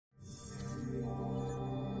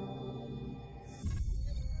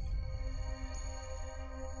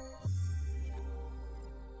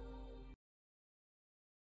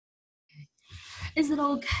Is it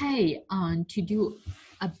okay to do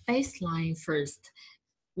a baseline first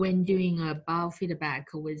when doing a biofeedback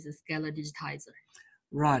with the Scalar Digitizer?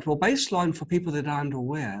 Right, well, baseline, for people that aren't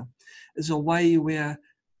aware, is a way where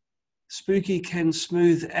Spooky can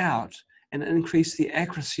smooth out and increase the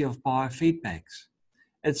accuracy of biofeedbacks.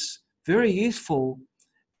 It's very useful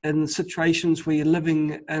in situations where you're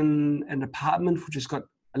living in an apartment which has got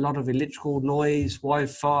a lot of electrical noise,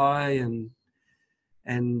 Wi-Fi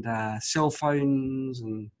and cell phones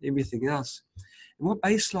and everything else. And what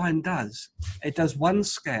baseline does, it does one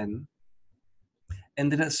scan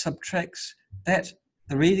and then it subtracts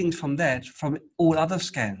the readings from that from all other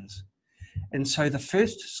scans. And so the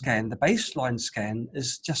first scan, the baseline scan,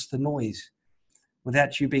 is just the noise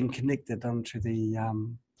without you being connected into the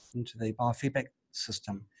biofeedback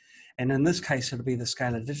system. And in this case, it'll be the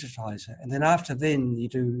Scalar Digitizer. And then after then, you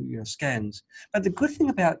do your scans. But the good thing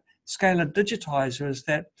about Scalar Digitizer is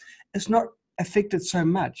that it's not affected so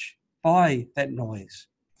much by that noise.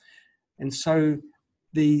 And so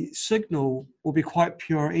the signal will be quite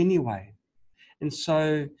pure anyway. And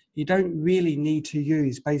so you don't really need to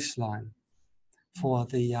use baseline for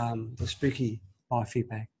the Spooky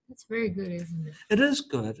biofeedback. That's very good, isn't it? It is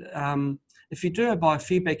good. If you do a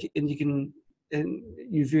biofeedback and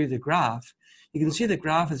you view the graph, you can see the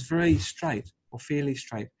graph is very straight or fairly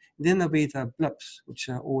straight. And then there'll be the blips, which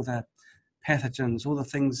are all the pathogens, all the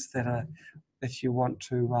things that you want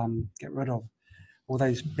to get rid of. All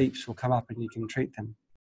those beeps will come up and you can treat them.